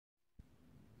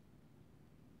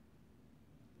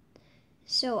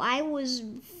So I was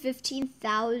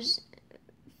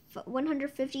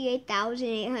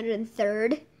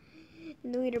 158,803rd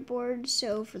in the leaderboard.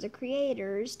 So for the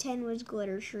creators, 10 was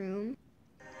Glitter Shroom.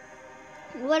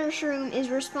 Glitter Shroom is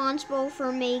responsible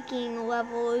for making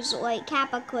levels like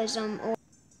Kappaclysm or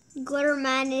Glitter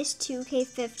Madness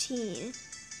 2K15.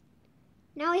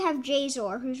 Now we have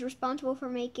Jazor, who's responsible for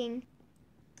making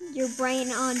Your Brain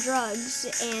on Drugs,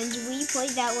 and we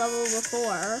played that level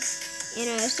before in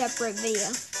a separate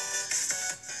video.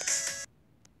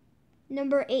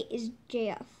 Number 8 is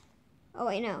JF. Oh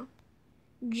wait, no.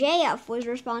 JF was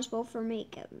responsible for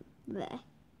making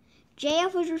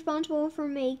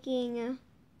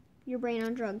Your Brain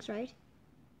on Drugs, right?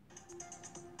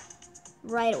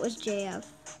 Right, it was JF.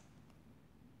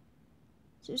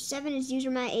 So 7 is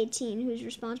UserMatt18, who's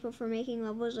responsible for making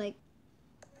levels like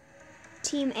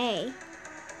Team A,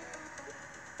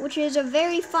 which is a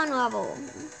very fun level.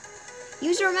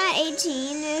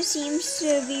 UserMatt18 seems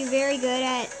to be very good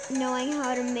at knowing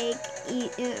how to make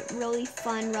really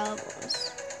fun levels.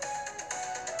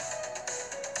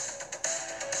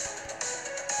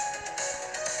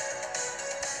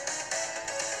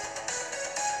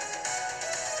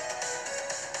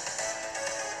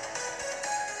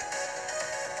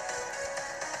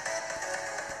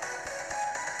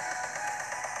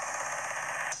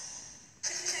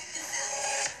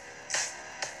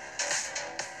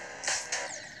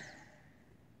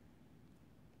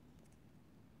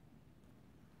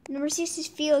 Number 6 is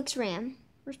Felix Ram,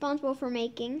 responsible for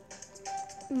making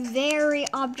very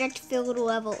object-filled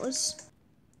levels.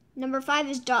 Number 5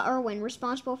 is Darwin,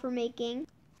 responsible for making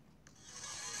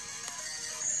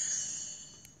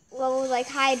levels like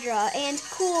Hydra and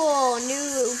cool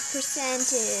new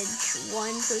percentage,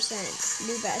 1%,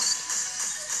 new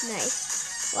best.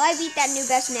 Nice. Well, I beat that new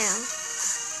best now.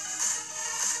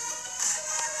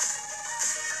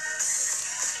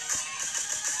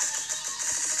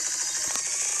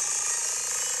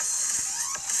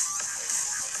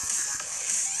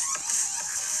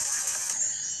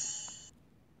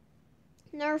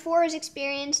 Number 4 is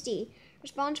Experience D,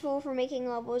 responsible for making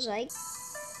levels like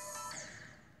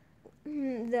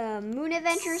the Moon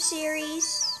Adventure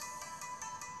series,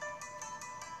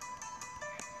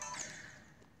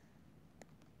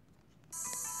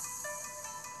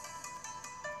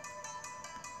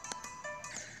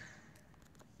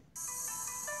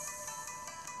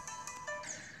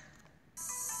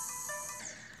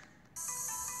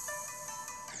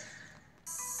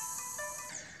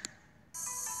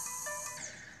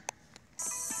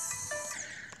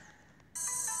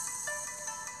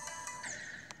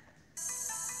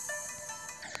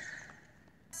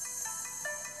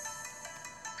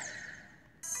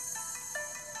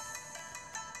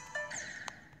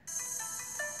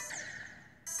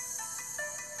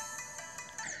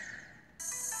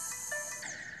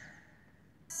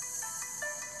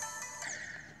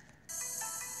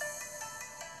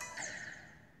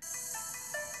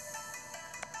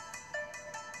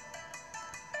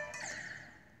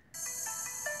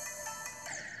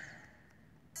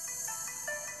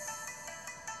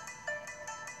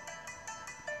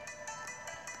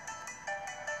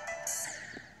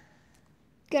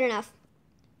 good enough.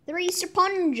 3 is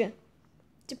Sponge.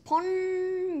 The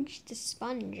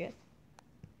Sponge.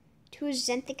 2 is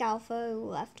Xanthic Alpha, who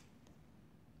left.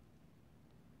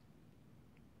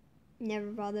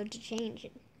 Never bothered to change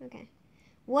it. Okay.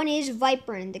 1 is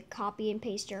Viperin, the copy and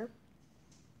paster.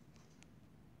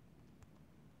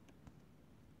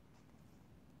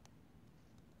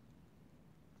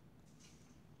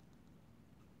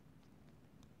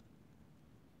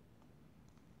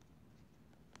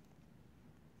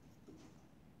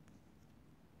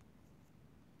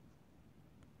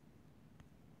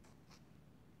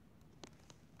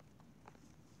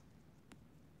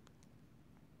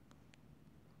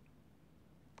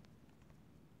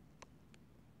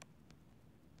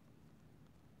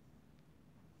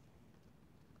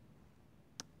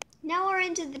 Now we're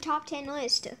into the top 10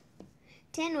 list.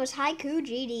 10 was Haiku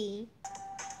GD.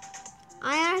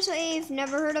 I honestly have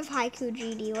never heard of Haiku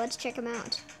GD. Let's check him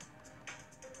out.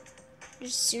 Just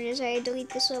as soon as I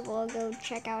delete this level, I'll go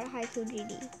check out Haiku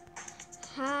GD.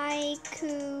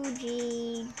 Haiku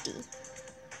GD.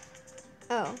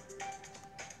 Oh.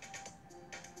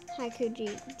 Haiku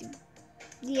GD.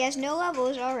 He has no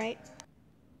levels, alright.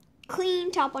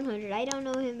 Clean top 100. I don't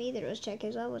know him either. Let's check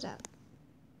his levels out.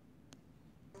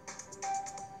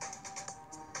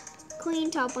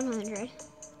 Clean top 100.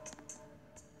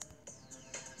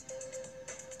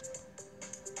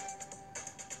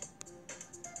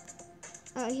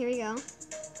 Oh, here we go.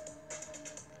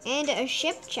 And a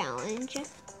ship challenge.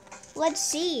 Let's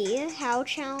see how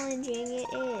challenging it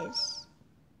is.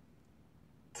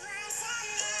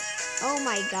 Oh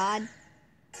my god.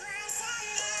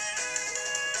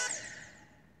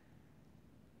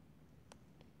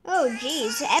 Oh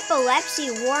geez,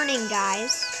 epilepsy warning,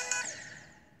 guys.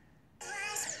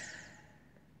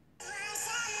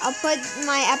 I'll put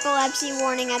my epilepsy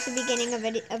warning at the beginning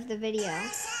of the video.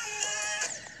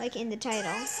 Like in the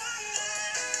title.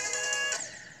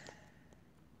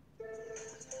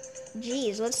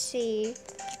 Geez, let's see.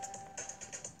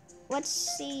 Let's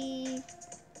see.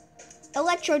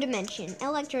 ElectroDimension.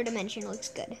 ElectroDimension looks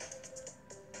good.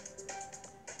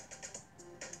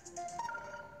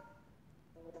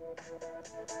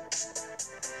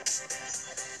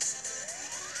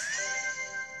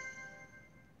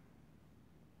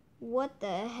 What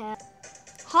the heck?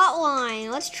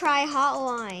 Hotline. Let's try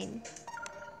Hotline.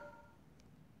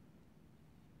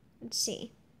 Let's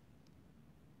see.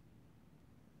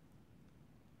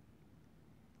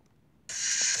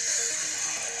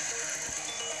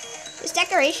 This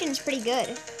decoration is pretty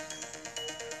good.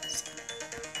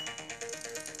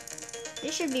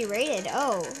 This should be rated.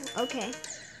 Oh, okay.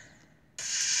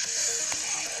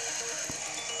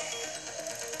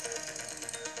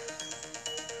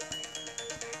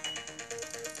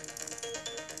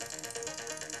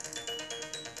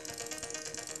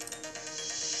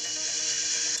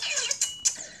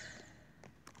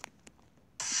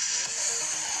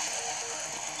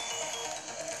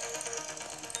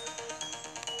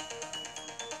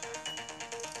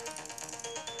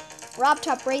 Rob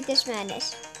Top, rate this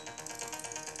madness.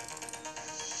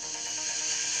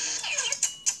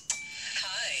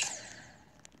 Hi.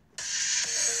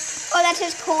 Oh, that's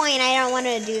his coin. I don't want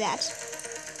to do that.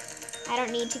 I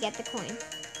don't need to get the coin.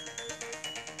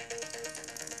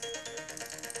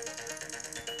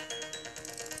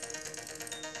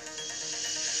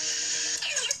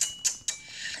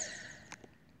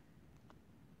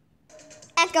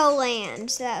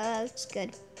 EcholandS. That's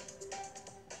good.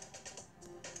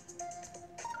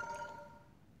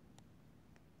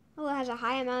 Oh, it has a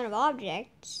high amount of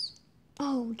objects.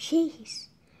 Oh, jeez.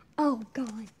 Oh,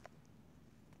 God.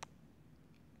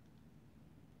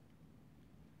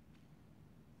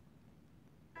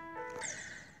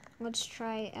 Let's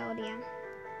try LDM.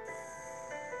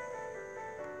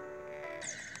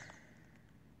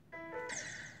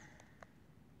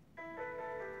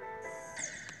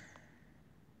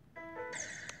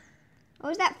 What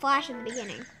was that flash at the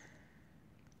beginning?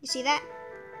 You see that?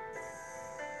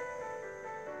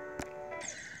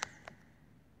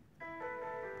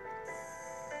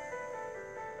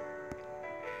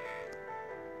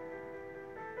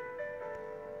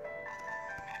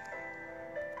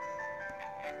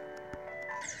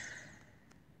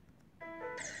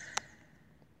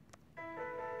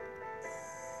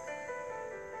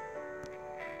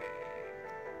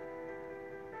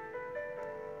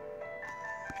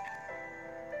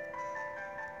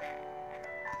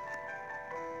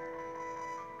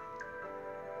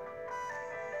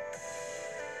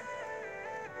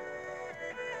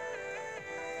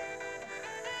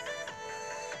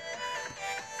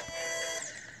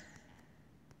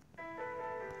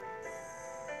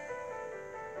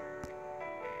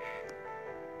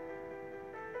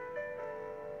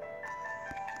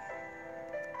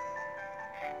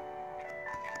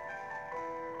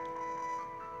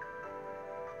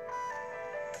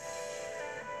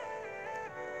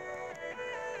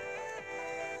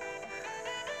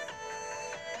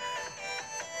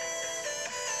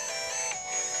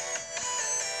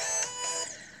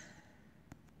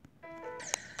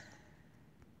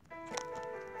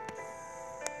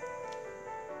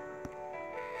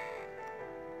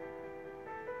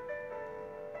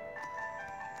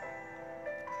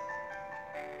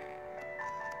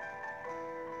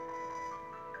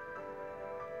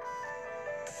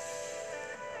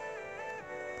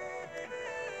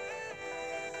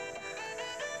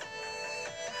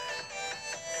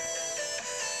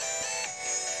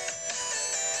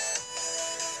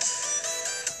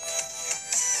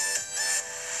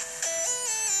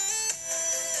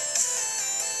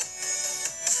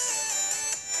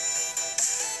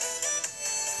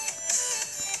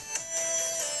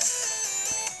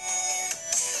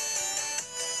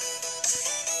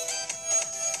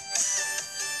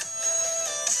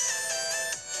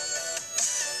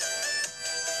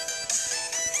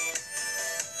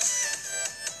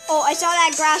 Oh, I saw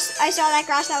that grass. I saw that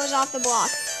grass that was off the block.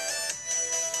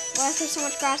 Why is there so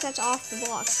much grass that's off the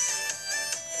block?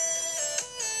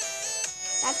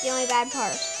 That's the only bad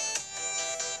part.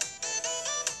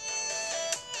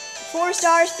 4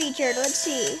 stars featured. Let's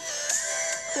see.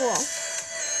 Cool.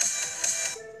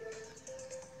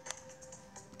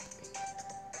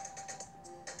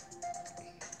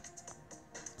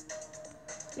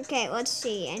 Okay, let's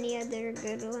see. Any other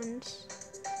good ones?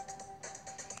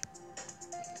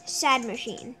 Sad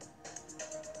Machine.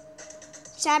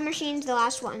 Sad Machine's the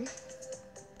last one.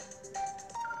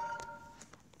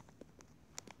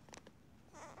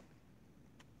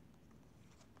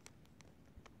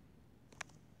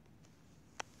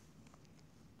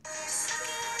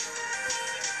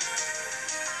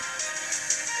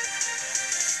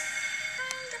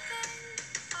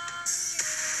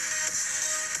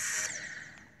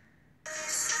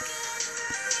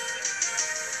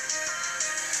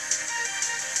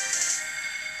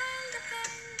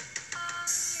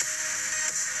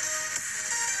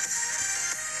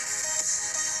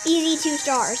 Easy 2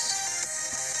 stars.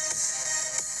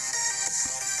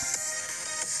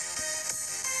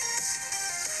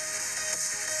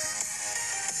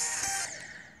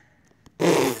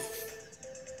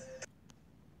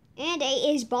 And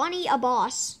A is Bonnie a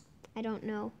boss? I don't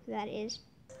know who that is.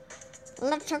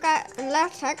 Let's take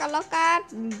a look at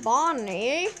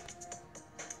Bonnie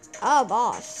a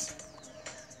boss.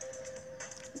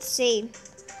 Let's see.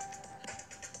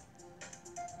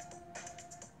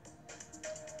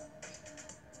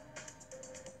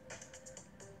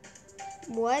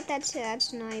 What? That's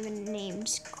not even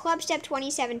named. Club Step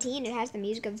 2017. It has the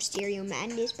music of Stereo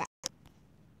Madness by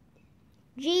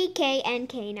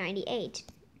GKNK98.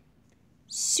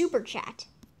 Super Chat.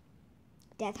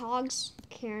 Death Hogs.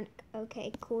 Karen.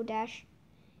 Okay, Cool Dash.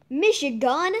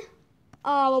 Michigan.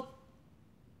 Oh.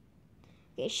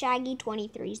 Okay, Shaggy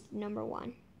 23 is number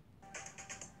 1.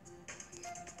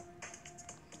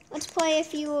 Let's play a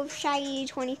few of Shaggy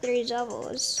 23's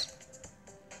levels.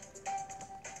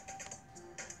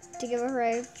 To give a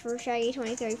hooray for Shaggy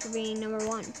 23 for being number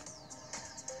 1.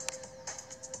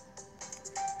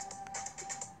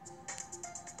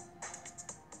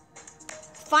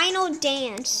 Final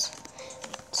Dance.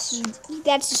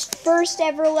 That's his first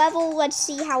ever level. Let's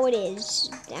see how it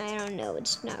is. I don't know.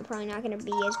 It's probably not going to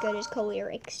be as good as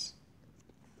Colyrics.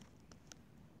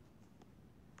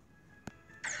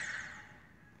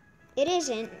 It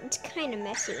isn't. It's kind of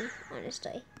messy,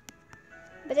 honestly.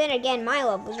 But then again, my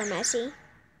levels are messy.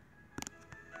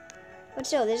 But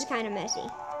still, this is kind of messy.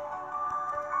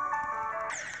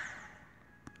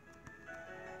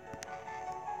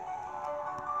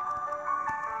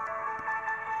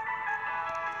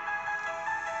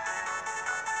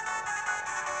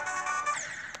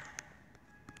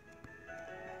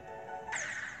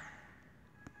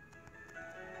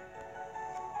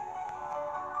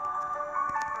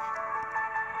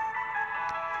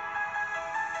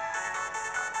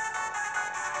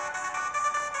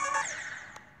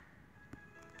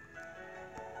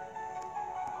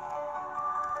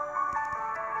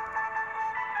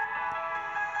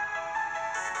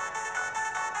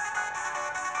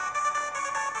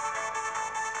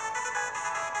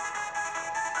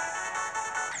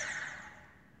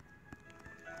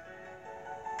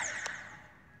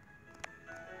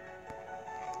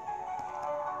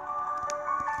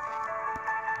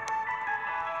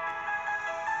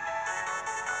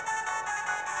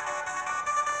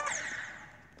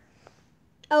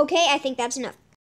 Okay, I think that's enough.